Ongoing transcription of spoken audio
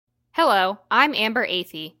Hello, I'm Amber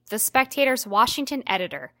Athey, The Spectator's Washington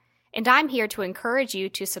editor, and I'm here to encourage you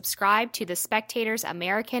to subscribe to The Spectator's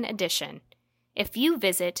American edition. If you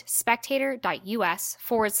visit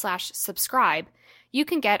spectator.us/subscribe, you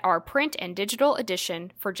can get our print and digital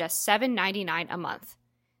edition for just $7.99 a month.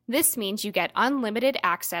 This means you get unlimited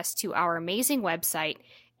access to our amazing website,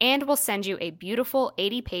 and we'll send you a beautiful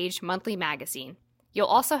 80-page monthly magazine. You'll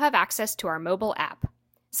also have access to our mobile app.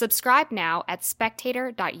 Subscribe now at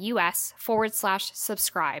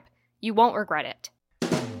spectator.us/subscribe. You won't regret it.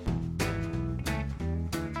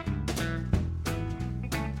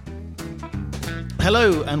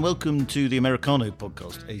 Hello and welcome to the Americano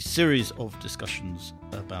podcast, a series of discussions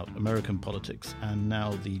about American politics and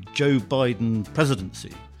now the Joe Biden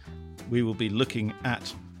presidency. We will be looking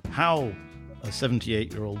at how a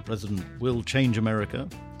 78-year-old president will change America,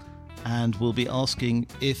 and we'll be asking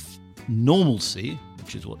if normalcy,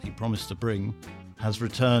 which is what he promised to bring, has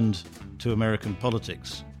returned to American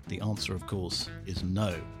politics. The answer, of course, is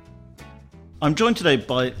no. I'm joined today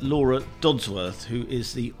by Laura Dodsworth, who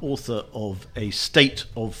is the author of A State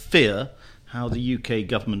of Fear, How the UK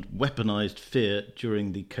Government Weaponised Fear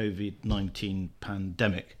During the COVID-19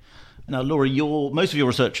 Pandemic. Now, Laura, most of your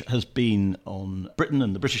research has been on Britain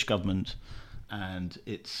and the British government and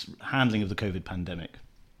its handling of the COVID pandemic.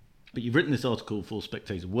 But you've written this article for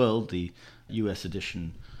Spectator World, the US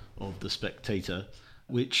edition of The Spectator,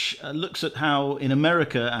 which looks at how in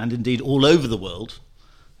America and indeed all over the world,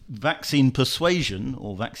 vaccine persuasion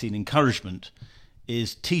or vaccine encouragement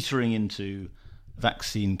is teetering into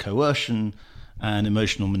vaccine coercion and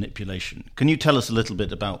emotional manipulation. Can you tell us a little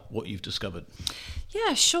bit about what you've discovered?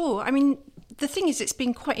 Yeah, sure. I mean, the thing is, it's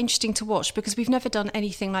been quite interesting to watch because we've never done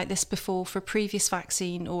anything like this before for a previous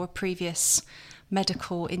vaccine or a previous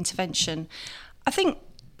medical intervention. I think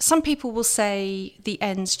some people will say the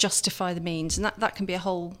ends justify the means, and that can be a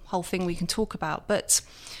whole thing we can talk about, but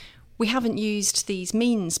we haven't used these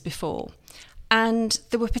means before. And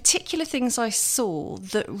there were particular things I saw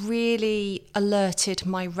that really alerted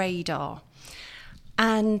my radar.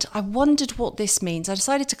 And I wondered what this means. I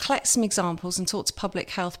decided to collect some examples and talk to public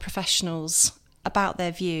health professionals about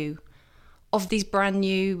their view of these brand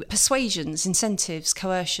new persuasions, incentives,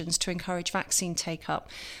 coercions to encourage vaccine take-up.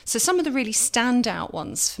 So some of the really standout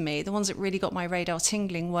ones for me, the ones that really got my radar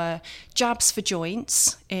tingling, were jabs for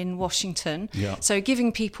joints in Washington. Yeah. So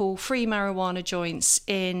giving people free marijuana joints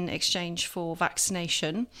in exchange for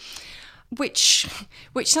vaccination, which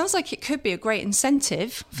sounds like it could be a great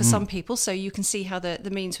incentive for some people, so you can see how the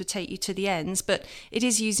means would take you to the ends, but it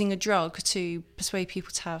is using a drug to persuade people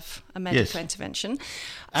to have a medical intervention.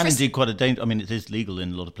 And indeed quite a dangerous, I mean, it is legal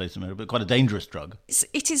in a lot of places in America, but quite a dangerous drug.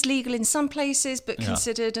 It is legal in some places, but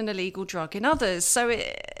considered an illegal drug in others, so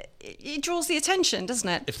it draws the attention, doesn't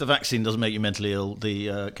it? If the vaccine doesn't make you mentally ill,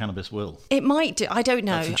 the cannabis will. It might do. I don't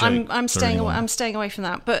know. I'm staying away from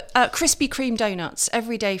that. But Krispy Kreme donuts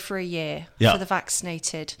every day for a year for the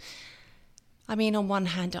vaccinated. I mean, on one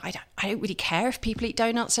hand, I don't really care if people eat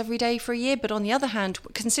donuts every day for a year, but on the other hand,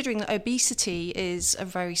 considering that obesity is a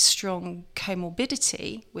very strong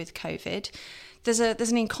comorbidity with COVID, there's an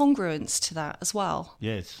incongruence to that as well.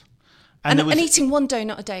 Yes. And eating one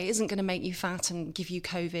donut a day isn't going to make you fat and give you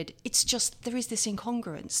COVID. It's just there is this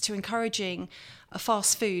incongruence to encouraging a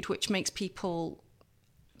fast food which makes people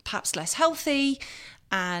perhaps less healthy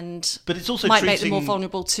but it's also might make them more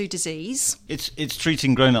vulnerable to disease. It's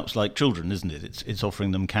treating grown-ups like children, isn't it? It's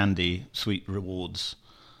offering them candy, sweet rewards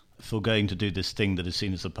for going to do this thing that is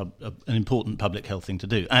seen as an important public health thing to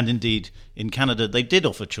do. And indeed, in Canada, they did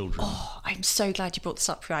offer children. Oh, I'm so glad you brought this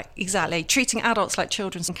up. Right, exactly. Treating adults like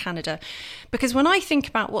children in Canada. Because when I think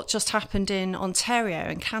about what just happened in Ontario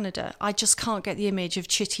in Canada, I just can't get the image of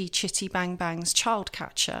Chitty Chitty Bang Bang's child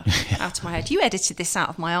catcher out of my head. You edited this out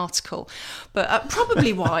of my article. But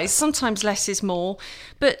probably wise. Sometimes less is more.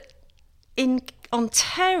 But in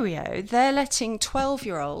Ontario, they're letting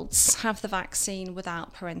 12-year-olds have the vaccine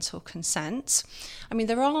without parental consent. I mean,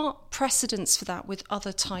 there are precedents for that with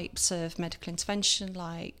other types of medical intervention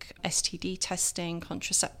like STD testing,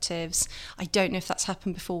 contraceptives. I don't know if that's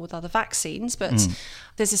happened before with other vaccines, but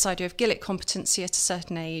there's this idea of Gillett competency at a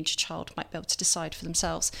certain age, a child might be able to decide for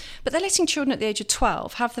themselves. But they're letting children at the age of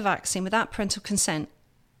 12 have the vaccine without parental consent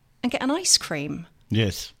and get an ice cream.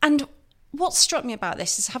 Yes. And what struck me about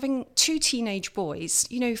this is having two teenage boys,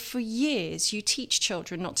 for years you teach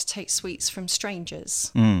children not to take sweets from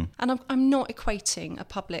strangers. And I'm not equating a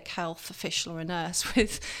public health official or a nurse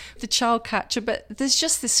with the child catcher, but there's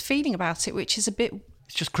just this feeling about it which is a bit...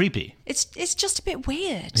 It's just creepy. It's just a bit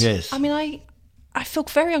weird. Yes. I mean, I feel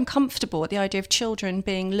very uncomfortable at the idea of children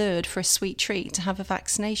being lured for a sweet treat to have a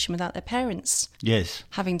vaccination without their parents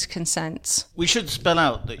having to consent. We should spell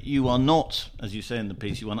out that you are not, as you say in the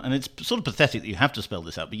piece, and it's sort of pathetic that you have to spell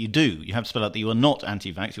this out, but you do. You have to spell out that you are not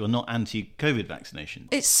anti-vax, you are not anti-COVID vaccination.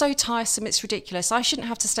 It's so tiresome, it's ridiculous. I shouldn't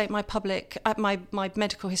have to state my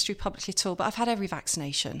medical history publicly at all, but I've had every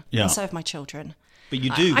vaccination, and so have my children. But you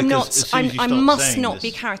do. I must not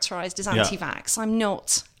be characterised as anti-vax. I'm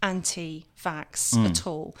not anti-vax at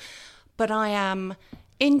all. But I am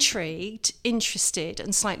intrigued, interested,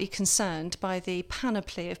 and slightly concerned by the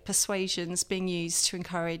panoply of persuasions being used to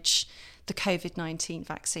encourage the COVID-19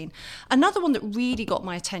 vaccine. Another one that really got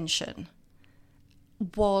my attention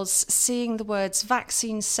was seeing the words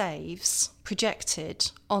 "vaccine saves"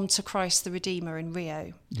 projected onto Christ the Redeemer in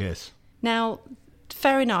Rio. Yes. Now,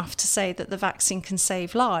 fair enough to say that the vaccine can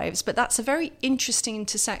save lives, but that's a very interesting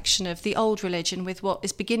intersection of the old religion with what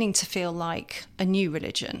is beginning to feel like a new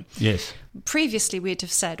religion. Yes. Previously, we'd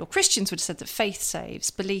have said, or Christians would have said, that faith saves,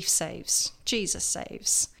 belief saves, Jesus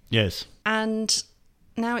saves. Yes. And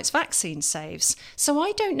now it's vaccine saves. So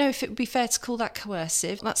I don't know if it would be fair to call that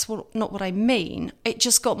coercive. That's not what I mean. It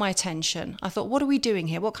just got my attention. I thought, what are we doing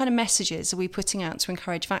here? What kind of messages are we putting out to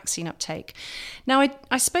encourage vaccine uptake? Now,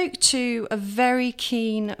 I spoke to a very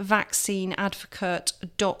keen vaccine advocate,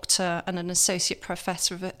 doctor, and an associate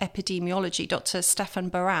professor of epidemiology, Dr. Stefan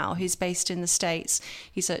Barau, who's based in the States.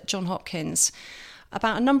 He's at Johns Hopkins,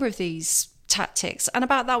 about a number of these tactics. And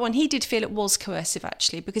about that one, he did feel it was coercive,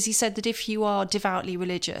 actually, because he said that if you are devoutly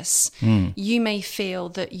religious, you may feel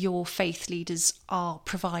that your faith leaders are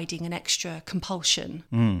providing an extra compulsion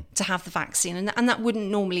to have the vaccine. And that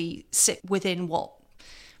wouldn't normally sit within what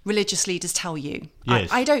religious leaders tell you. Yes.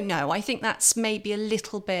 I don't know. I think that's maybe a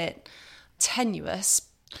little bit tenuous.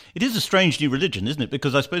 It is a strange new religion, isn't it?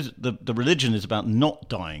 Because I suppose the religion is about not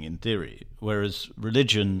dying in theory, whereas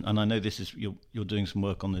religion, and I know this is you're doing some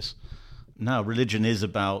work on this now, religion is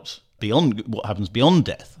about beyond what happens beyond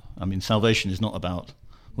death. I mean, salvation is not about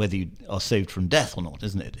whether you are saved from death or not,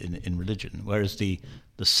 isn't it, in religion? Whereas the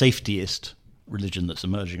safetiest religion that's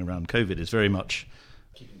emerging around COVID is very much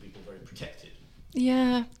keeping people very protected.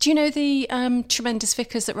 Yeah. Do you know the tremendous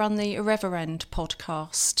vicars that run the Irreverend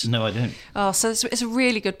podcast? No, I don't. Oh, so it's a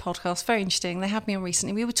really good podcast, very interesting. They had me on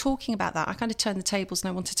recently. We were talking about that. I kind of turned the tables and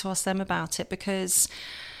I wanted to ask them about it because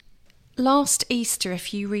last Easter,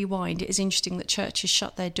 if you rewind, it is interesting that churches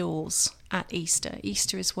shut their doors at Easter.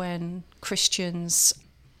 Easter is when Christians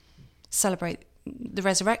celebrate the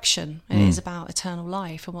resurrection, and it is about eternal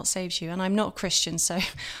life and what saves you. And I'm not a Christian, so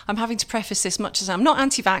I'm having to preface this much as I'm not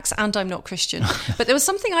anti-vax and I'm not Christian. But there was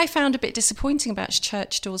something I found a bit disappointing about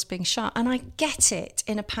church doors being shut, and I get it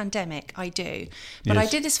in a pandemic, I do. But yes. I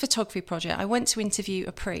did this photography project. I went to interview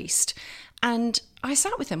a priest, and I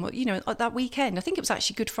sat with him, that weekend. I think it was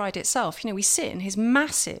actually Good Friday itself. We sit in his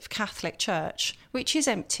massive Catholic church, which is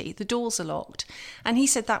empty. The doors are locked. And he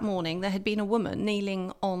said that morning there had been a woman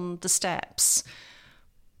kneeling on the steps,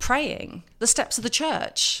 praying, the steps of the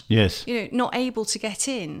church. Yes. Not able to get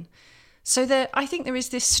in. So I think there is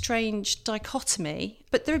this strange dichotomy,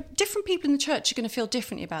 but there are different people in the church who are going to feel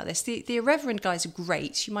differently about this. The Irreverend guys are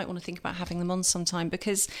great. You might want to think about having them on sometime,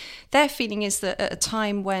 because their feeling is that at a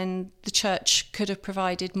time when the church could have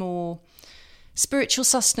provided more spiritual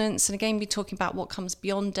sustenance, and again, we're talking about what comes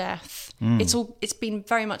beyond death, it's been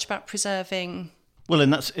very much about preserving. Well,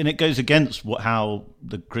 and it goes against how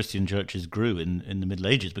the Christian churches grew in the Middle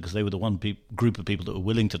Ages, because they were the one group of people that were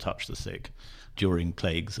willing to touch the sick during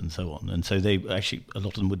plagues and so on, and so they actually, a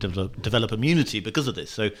lot of them would develop immunity because of this.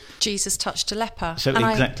 So Jesus touched a leper. So and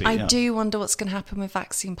exactly, I do wonder what's going to happen with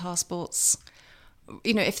vaccine passports.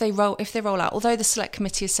 If they roll out. Although the Select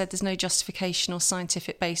Committee has said there's no justification or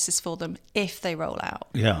scientific basis for them, if they roll out,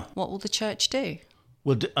 what will the church do?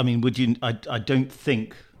 Well, I mean, would you? I don't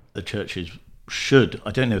think the churches should.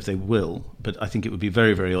 I don't know if they will, but I think it would be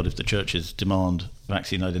very, very odd if the churches demand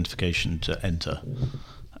vaccine identification to enter.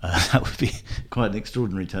 That would be quite an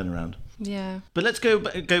extraordinary turnaround. Yeah. But let's go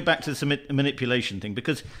back to the manipulation thing,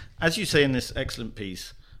 because as you say in this excellent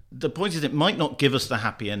piece, the point is it might not give us the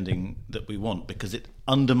happy ending that we want, because it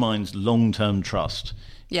undermines long-term trust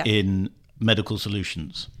in medical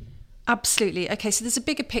solutions. Absolutely. Okay, so there's a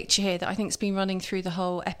bigger picture here that I think has been running through the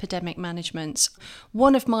whole epidemic management.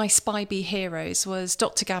 One of my SPY-B heroes was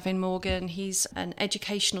Dr. Gavin Morgan. He's an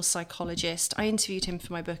educational psychologist. I interviewed him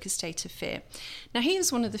for my book, A State of Fear. Now, he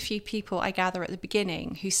was one of the few people I gather at the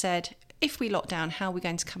beginning who said, if we lock down, how are we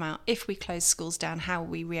going to come out? If we close schools down, how will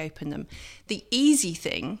we reopen them? The easy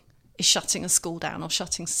thing is shutting a school down or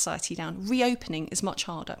shutting society down. Reopening is much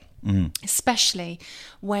harder, especially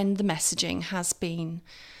when the messaging has been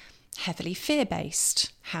heavily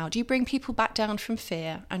fear-based. How do you bring people back down from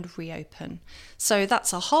fear and reopen? So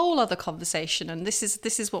that's a whole other conversation, and this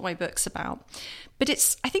is what my book's about. But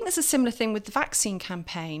I think there's a similar thing with the vaccine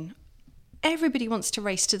campaign. Everybody wants to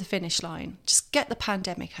race to the finish line. Just get the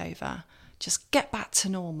pandemic over. Just get back to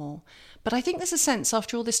normal. But I think there's a sense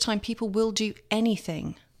after all this time people will do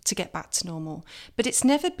anything to get back to normal. But it's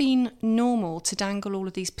never been normal to dangle all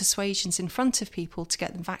of these persuasions in front of people to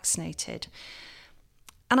get them vaccinated.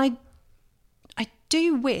 And I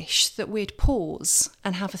do wish that we'd pause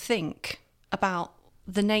and have a think about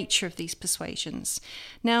the nature of these persuasions.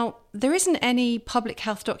 Now, there isn't any public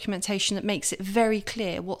health documentation that makes it very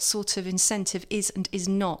clear what sort of incentive is and is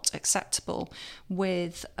not acceptable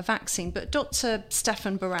with a vaccine. But Dr.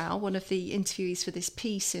 Stefan Barral, one of the interviewees for this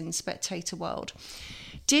piece in Spectator World,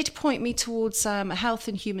 did point me towards a Health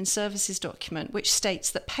and Human Services document which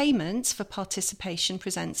states that payments for participation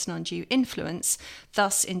presents an undue influence,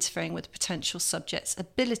 thus interfering with the potential subject's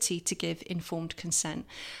ability to give informed consent.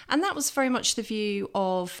 And that was very much the view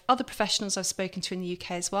of other professionals I've spoken to in the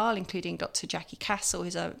UK as well, including Dr. Jackie Castle,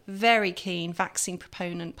 who's a very keen vaccine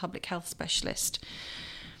proponent, public health specialist.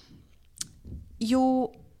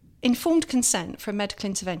 Your informed consent for a medical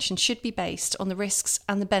intervention should be based on the risks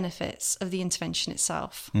and the benefits of the intervention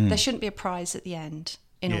itself. There shouldn't be a prize at the end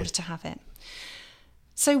in order to have it.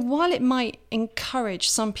 So while it might encourage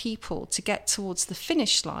some people to get towards the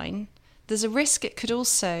finish line, there's a risk it could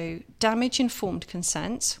also damage informed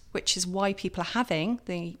consent, which is why people are having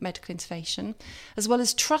the medical intervention, as well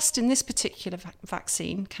as trust in this particular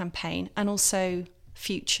vaccine campaign and also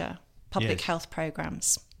future public health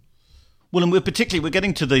programmes. Well, and we're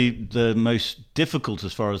getting to the most difficult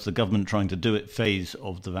as far as the government trying to do it phase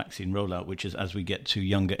of the vaccine rollout, which is as we get to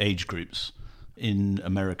younger age groups in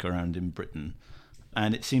America and in Britain.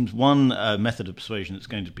 And it seems one method of persuasion that's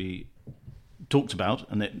going to be talked about,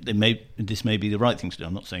 and this may be the right thing to do.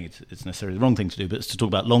 I'm not saying it's necessarily the wrong thing to do, but it's to talk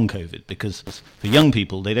about long COVID, because for young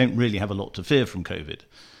people, they don't really have a lot to fear from COVID.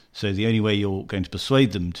 So the only way you're going to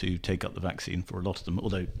persuade them to take up the vaccine, for a lot of them,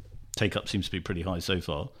 although take-up seems to be pretty high so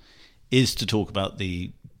far, is to talk about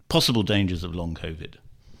the possible dangers of long COVID.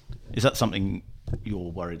 Is that something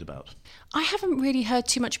you're worried about? I haven't really heard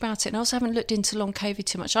too much about it, and I also haven't looked into long COVID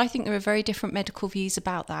too much. I think there are very different medical views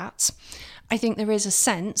about that. I think there is a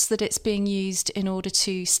sense that it's being used in order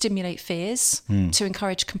to stimulate fears, to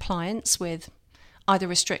encourage compliance with either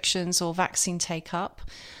restrictions or vaccine take-up.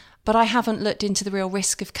 But I haven't looked into the real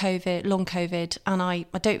risk of COVID, long COVID, and I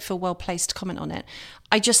don't feel well placed to comment on it.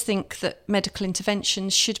 I just think that medical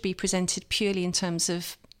interventions should be presented purely in terms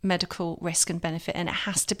of medical risk and benefit, and it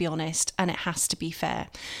has to be honest and it has to be fair,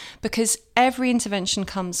 because every intervention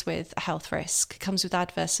comes with a health risk, comes with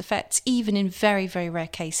adverse effects, even in very, very rare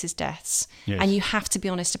cases, deaths. Yes. And you have to be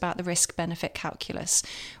honest about the risk-benefit calculus.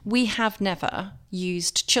 We have never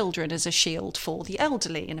used children as a shield for the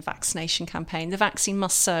elderly in a vaccination campaign. The vaccine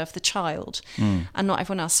must serve the child and not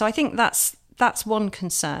everyone else. So I think that's one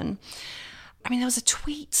concern. I mean, there was a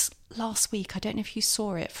tweet last week, I don't know if you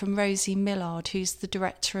saw it, from Rosie Millard, who's the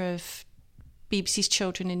director of BBC's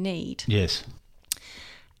Children in Need. Yes.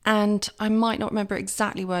 And I might not remember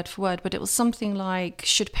exactly word for word, but it was something like,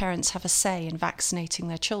 should parents have a say in vaccinating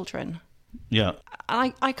their children? Yeah.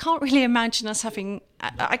 I can't really imagine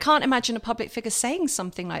I can't imagine a public figure saying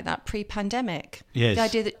something like that pre-pandemic. Yes. The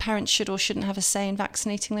idea that parents should or shouldn't have a say in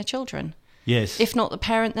vaccinating their children. Yes. If not the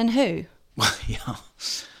parent, then who? Well, yeah.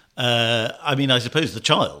 I mean, I suppose the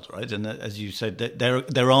child, right? And as you said,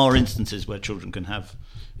 there are instances where children can have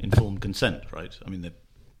informed consent, right? I mean,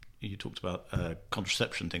 you talked about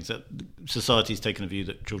contraception things. That society's taken a view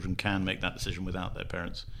that children can make that decision without their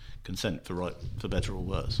parents' consent, for better or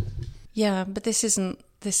worse. Yeah, but this isn't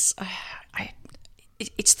this.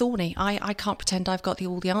 It's thorny. I can't pretend I've got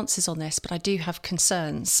all the answers on this, but I do have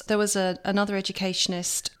concerns. There was another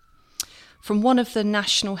educationist from one of the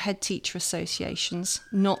National Head Teacher Associations,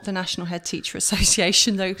 not the National Head Teacher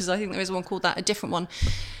Association, though, because I think there is one called that, a different one,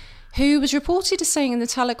 who was reported as saying in the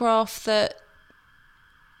Telegraph that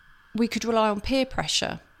we could rely on peer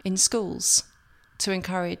pressure in schools to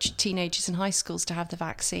encourage teenagers in high schools to have the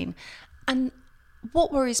vaccine. And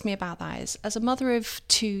what worries me about that is, as a mother of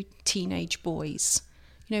 2 teenage boys,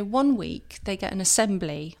 1 week they get an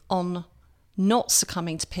assembly on not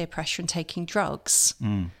succumbing to peer pressure and taking drugs.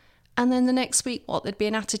 And then the next week, there'd be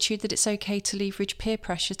an attitude that it's okay to leverage peer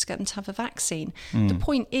pressure to get them to have a vaccine. The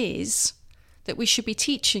point is that we should be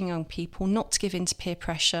teaching young people not to give in to peer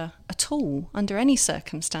pressure at all, under any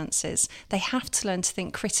circumstances. They have to learn to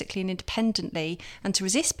think critically and independently and to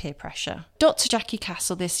resist peer pressure. Dr. Jackie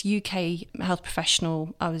Castle, this UK health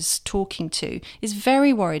professional I was talking to, is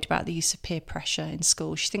very worried about the use of peer pressure in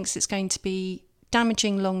schools. She thinks it's going to be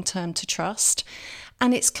damaging long-term to trust,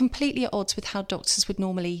 and it's completely at odds with how doctors would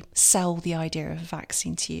normally sell the idea of a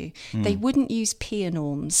vaccine to you. They wouldn't use peer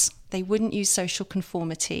norms. They wouldn't use social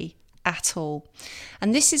conformity at all.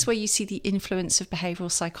 And this is where you see the influence of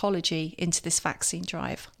behavioural psychology into this vaccine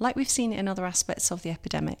drive, like we've seen it in other aspects of the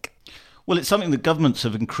epidemic. Well, it's something that governments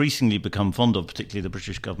have increasingly become fond of, particularly the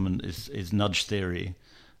British government, is nudge theory.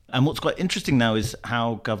 And what's quite interesting now is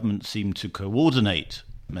how governments seem to coordinate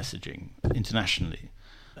messaging internationally.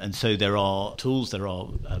 And so there are tools, there are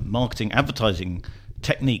marketing, advertising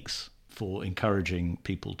techniques for encouraging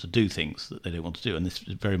people to do things that they don't want to do. And this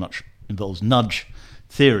very much involves nudge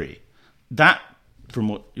theory. That, from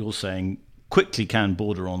what you're saying, quickly can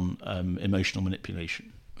border on emotional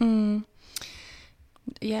manipulation.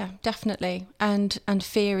 Yeah, definitely. And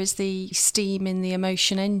fear is the steam in the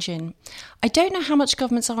emotion engine. I don't know how much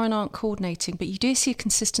governments are and aren't coordinating, but you do see a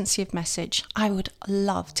consistency of message. I would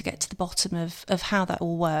love to get to the bottom of how that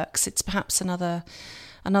all works. It's perhaps another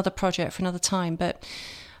project for another time. But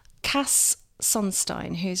Cass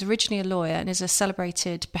Sunstein, who's originally a lawyer and is a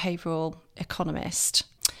celebrated behavioural economist,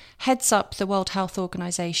 heads up the World Health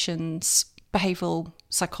Organization's behavioural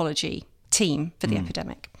psychology team for the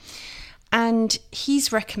epidemic. And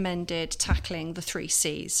he's recommended tackling the 3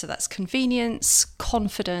 C's. So that's convenience,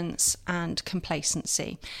 confidence, and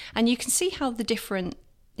complacency. And you can see how the different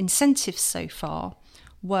incentives so far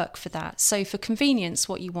work for that. So for convenience,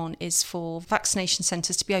 what you want is for vaccination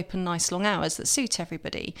centres to be open nice long hours that suit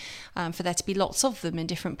everybody, for there to be lots of them in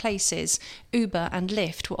different places. Uber and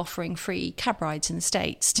Lyft were offering free cab rides in the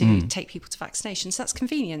States to take people to vaccinations. So that's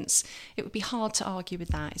convenience. It would be hard to argue with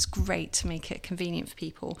that. It's great to make it convenient for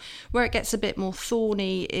people. Where it gets a bit more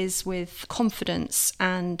thorny is with confidence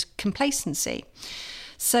and complacency.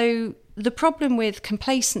 So the problem with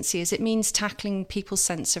complacency is it means tackling people's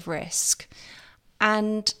sense of risk.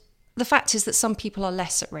 And the fact is that some people are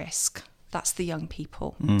less at risk. That's the young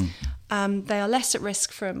people. They are less at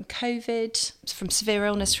risk from COVID, from severe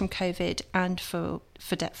illness from COVID, and from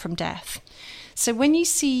death. So when you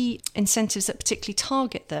see incentives that particularly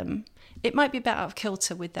target them, it might be a bit out of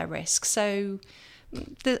kilter with their risk. So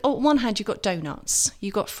on one hand, you've got donuts,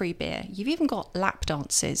 you've got free beer, you've even got lap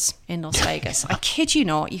dances in Las Vegas. I kid you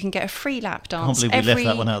not, you can get a free lap dance. I can't believe we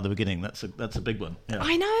left that one out at the beginning. That's a big one. Yeah.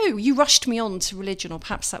 I know, you rushed me on to religion, or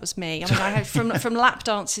perhaps that was me. I mean, I had from lap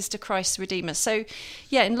dances to Christ the Redeemer. So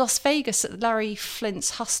yeah, in Las Vegas at Larry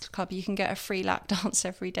Flint's Hustle Club, you can get a free lap dance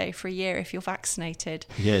every day for a year if you're vaccinated.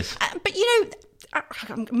 Yes. But you know,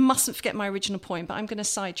 I mustn't forget my original point, but I'm going to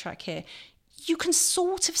sidetrack here. You can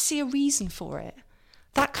sort of see a reason for it.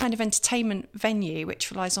 That kind of entertainment venue,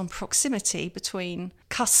 which relies on proximity between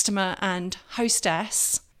customer and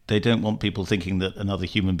hostess. They don't want people thinking that another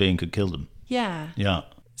human being could kill them. Yeah. Yeah.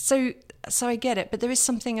 So I get it, but there is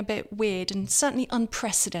something a bit weird and certainly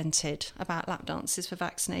unprecedented about lap dances for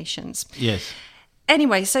vaccinations. Yes.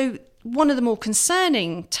 Anyway, so one of the more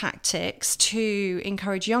concerning tactics to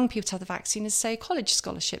encourage young people to have the vaccine is, say, college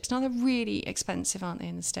scholarships. Now, they're really expensive, aren't they,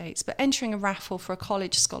 in the States? But entering a raffle for a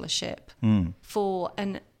college scholarship for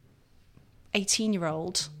an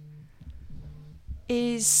 18-year-old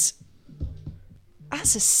that's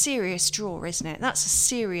a serious draw, isn't it? That's a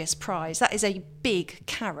serious prize. That is a big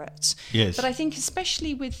carrot. Yes. But I think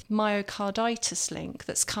especially with myocarditis link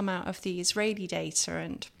that's come out of the Israeli data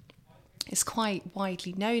and is quite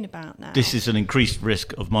widely known about now. This is an increased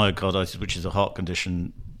risk of myocarditis, which is a heart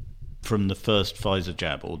condition from the first Pfizer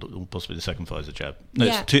jab or possibly the second Pfizer jab. No,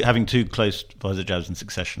 Yeah. having 2 close Pfizer jabs in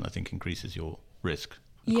succession, I think, increases your risk,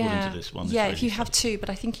 according to this one. Yeah, if you have 2, but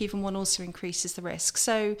I think even 1 also increases the risk.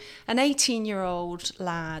 So an 18-year-old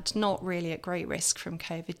lad, not really at great risk from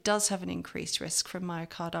COVID, does have an increased risk from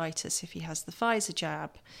myocarditis if he has the Pfizer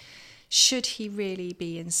jab. Should he really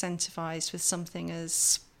be incentivised with something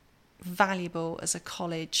as valuable as a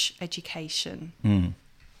college education?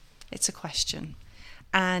 It's a question,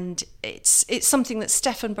 and it's something that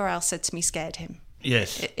Stefan Borrell said to me scared him.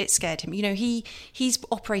 Yes, it scared him. You know, he's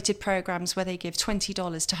operated programs where they give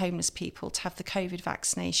 $20 to homeless people to have the COVID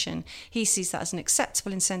vaccination. He sees that as an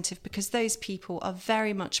acceptable incentive because those people are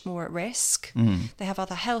very much more at risk. They have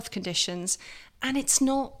other health conditions, and it's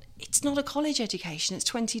not a college education. It's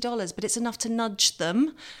 $20, but it's enough to nudge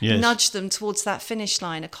them towards that finish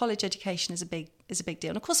line. A college education is a big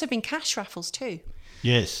deal. And of course, there have been cash raffles too.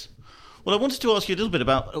 Yes. Well, I wanted to ask you a little bit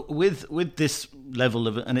about, with this level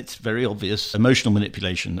of, and it's very obvious, emotional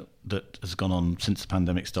manipulation that has gone on since the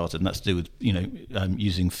pandemic started, and that's to do with,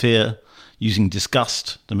 using fear, using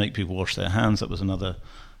disgust to make people wash their hands. That was another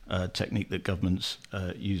technique that governments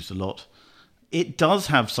used a lot. It does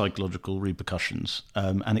have psychological repercussions,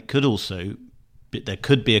 and it could also, there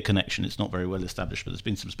could be a connection, it's not very well established, but there's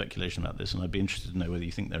been some speculation about this, and I'd be interested to know whether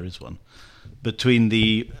you think there is one, between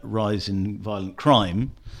the rise in violent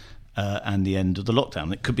crime and the end of the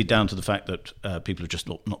lockdown. It could be down to the fact that people have just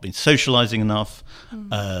not been socialising enough,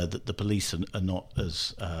 that the police are not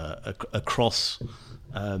as across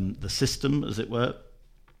the system, as it were.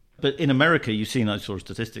 But in America, you've seen, I saw a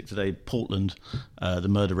statistic today, Portland, the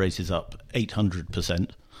murder rate is up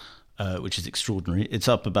 800%, which is extraordinary. It's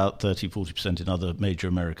up about 30-40% in other major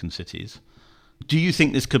American cities. Do you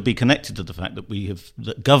think this could be connected to the fact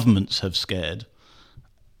that governments have scared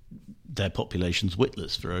their populations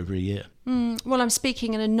witless for over a year? Well, I'm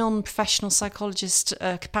speaking in a non-professional psychologist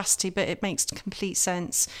capacity, but it makes complete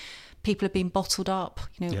sense. People have been bottled up.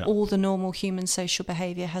 All the normal human social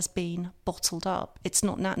behaviour has been bottled up. It's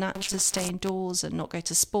not natural to stay indoors and not go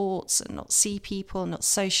to sports and not see people and not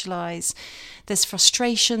socialise. There's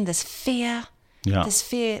frustration, there's fear. Yeah. There's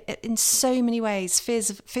fear in so many ways. Fears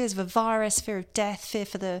of a virus, fear of death, fear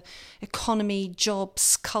for the economy,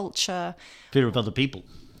 jobs, culture. Fear of other people.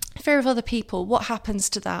 Fear of other people. What happens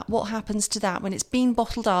to that? What happens to that when it's been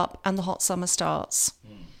bottled up and the hot summer starts?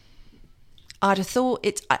 I'd have thought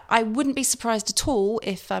I wouldn't be surprised at all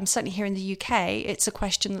if, certainly here in the UK, it's a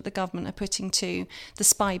question that the government are putting to the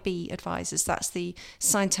SPI-B advisors. That's the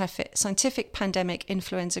Scientific Pandemic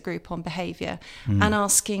Influenza Group on Behaviour, and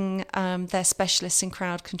asking their specialists in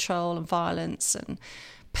crowd control and violence and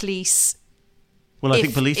police. Well, I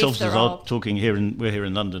think police officers are talking we're here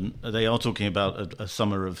in London. They are talking about a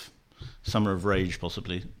summer of rage,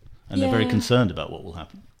 possibly, and they're very concerned about what will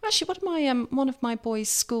happen. Actually, one of my boys'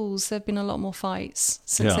 schools, there have been a lot more fights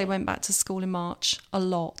since they went back to school in March. A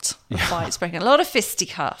lot of fights breaking, a lot of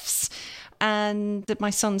fisticuffs. And that my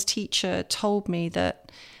son's teacher told me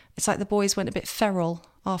that it's like the boys went a bit feral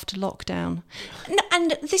after lockdown.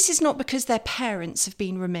 And this is not because their parents have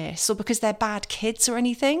been remiss or because they're bad kids or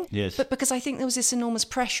anything, but because I think there was this enormous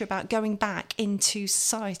pressure about going back into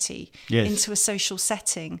society, into a social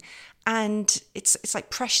setting. And it's like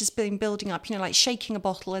pressure's been building up, like shaking a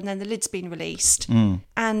bottle and then the lid's been released.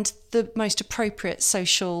 And the most appropriate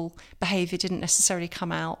social behaviour didn't necessarily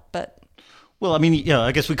come out. But well, I mean,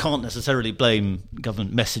 I guess we can't necessarily blame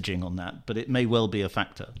government messaging on that, but it may well be a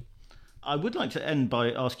factor. I would like to end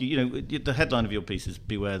by asking you, the headline of your piece is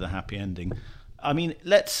 "Beware the Happy Ending." I mean,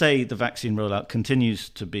 let's say the vaccine rollout continues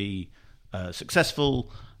to be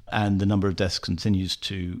successful and the number of deaths continues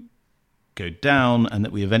to go down and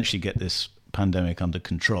that we eventually get this pandemic under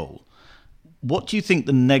control. What do you think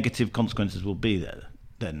the negative consequences will be there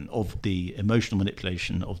then of the emotional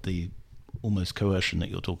manipulation, of the almost coercion that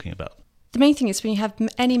you're talking about? The main thing is when you have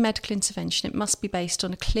any medical intervention, it must be based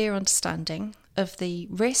on a clear understanding of the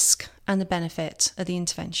risk and the benefit of the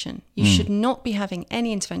intervention. You should not be having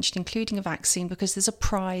any intervention, including a vaccine, because there's a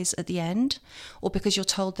prize at the end, or because you're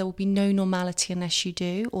told there will be no normality unless you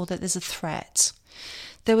do, or that there's a threat.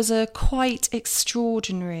 There was a quite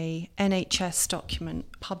extraordinary NHS document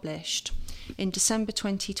published in December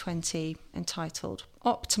 2020 entitled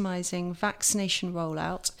Optimising Vaccination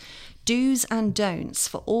Rollout, Do's and Don'ts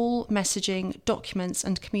for All Messaging, Documents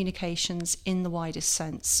and Communications in the Widest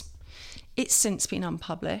Sense. It's since been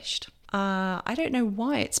unpublished. I don't know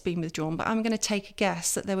why it's been withdrawn, but I'm going to take a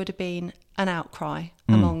guess that there would have been an outcry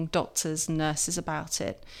among doctors and nurses about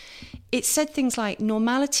it. It said things like,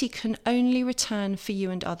 normality can only return for you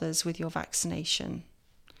and others with your vaccination.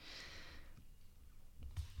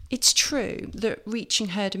 It's true that reaching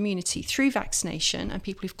herd immunity through vaccination and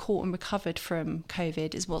people who've caught and recovered from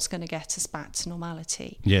COVID is what's going to get us back to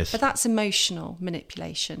normality. Yes. But that's emotional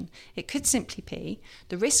manipulation. It could simply be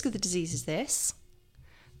the risk of the disease is this,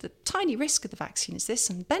 the tiny risk of the vaccine is this,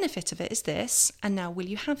 and the benefit of it is this, and now will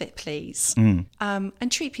you have it, please?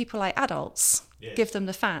 And treat people like adults, give them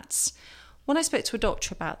the facts. When I spoke to a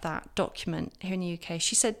doctor about that document here in the UK,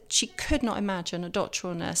 she said she could not imagine a doctor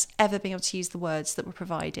or nurse ever being able to use the words that were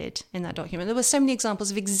provided in that document. There were so many examples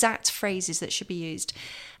of exact phrases that should be used.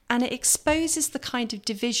 And it exposes the kind of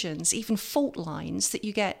divisions, even fault lines, that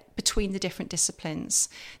you get between the different disciplines.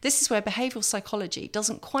 This is where behavioural psychology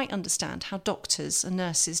doesn't quite understand how doctors and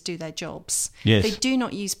nurses do their jobs. Yes. They do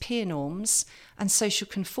not use peer norms and social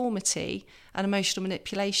conformity and emotional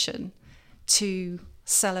manipulation to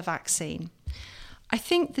sell a vaccine. I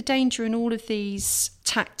think the danger in all of these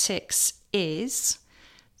tactics is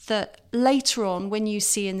that later on, when you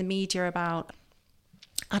see in the media about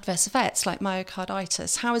adverse effects like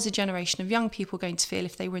myocarditis, how is a generation of young people going to feel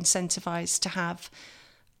if they were incentivised to have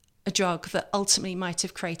a drug that ultimately might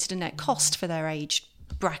have created a net cost for their age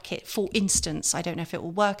bracket? For instance, I don't know if it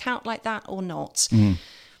will work out like that or not.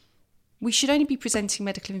 We should only be presenting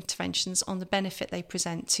medical interventions on the benefit they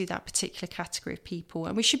present to that particular category of people.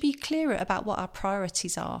 And we should be clearer about what our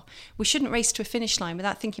priorities are. We shouldn't race to a finish line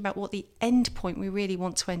without thinking about what the end point we really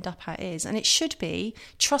want to end up at is. And it should be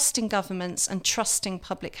trusting governments and trusting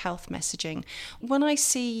public health messaging. When I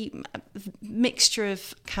see a mixture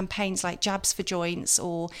of campaigns like Jabs for Joints,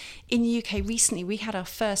 or in the UK recently, we had our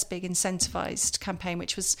first big incentivised campaign,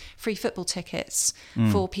 which was free football tickets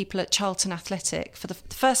for people at Charlton Athletic. For the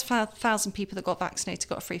first 1,000 people that got vaccinated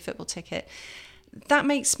got a free football ticket. That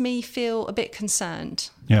makes me feel a bit concerned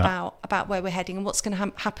about where we're heading and what's going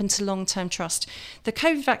to happen to long-term trust. The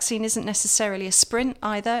COVID vaccine isn't necessarily a sprint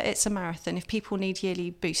either, it's a marathon if people need yearly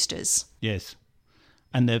boosters. Yes.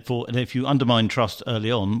 And therefore, if you undermine trust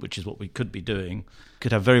early on, which is what we could be doing,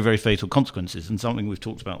 could have very, very fatal consequences. And something we've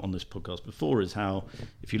talked about on this podcast before is how,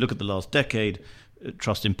 if you look at the last decade,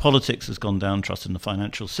 trust in politics has gone down, trust in the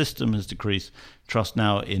financial system has decreased, trust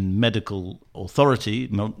now in medical authority,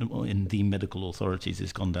 in the medical authorities,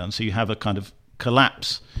 has gone down. So you have a kind of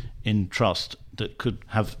collapse in trust that could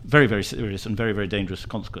have very, very serious and very, very dangerous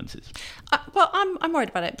consequences. Well, I'm worried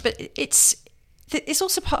about it, but it's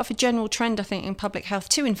also part of a general trend, I think, in public health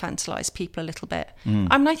to infantilise people a little bit.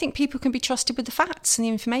 I think people can be trusted with the facts and the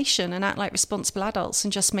information and act like responsible adults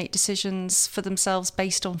and just make decisions for themselves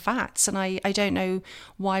based on facts. And I don't know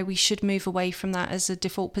why we should move away from that as a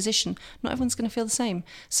default position. Not everyone's going to feel the same.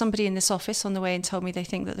 Somebody in this office on the way in told me they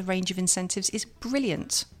think that the range of incentives is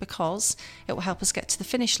brilliant because it will help us get to the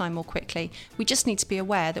finish line more quickly. We just need to be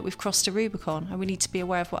aware that we've crossed a Rubicon, and we need to be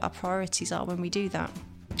aware of what our priorities are when we do that.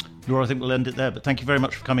 Laura, I think we'll end it there, but thank you very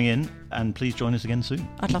much for coming in, and please join us again soon.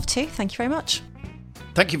 I'd love to. Thank you very much.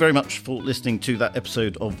 Thank you very much for listening to that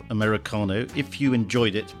episode of Americano. If you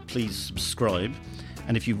enjoyed it, please subscribe.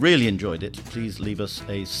 And if you really enjoyed it, please leave us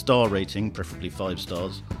a star rating, preferably 5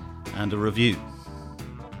 stars, and a review.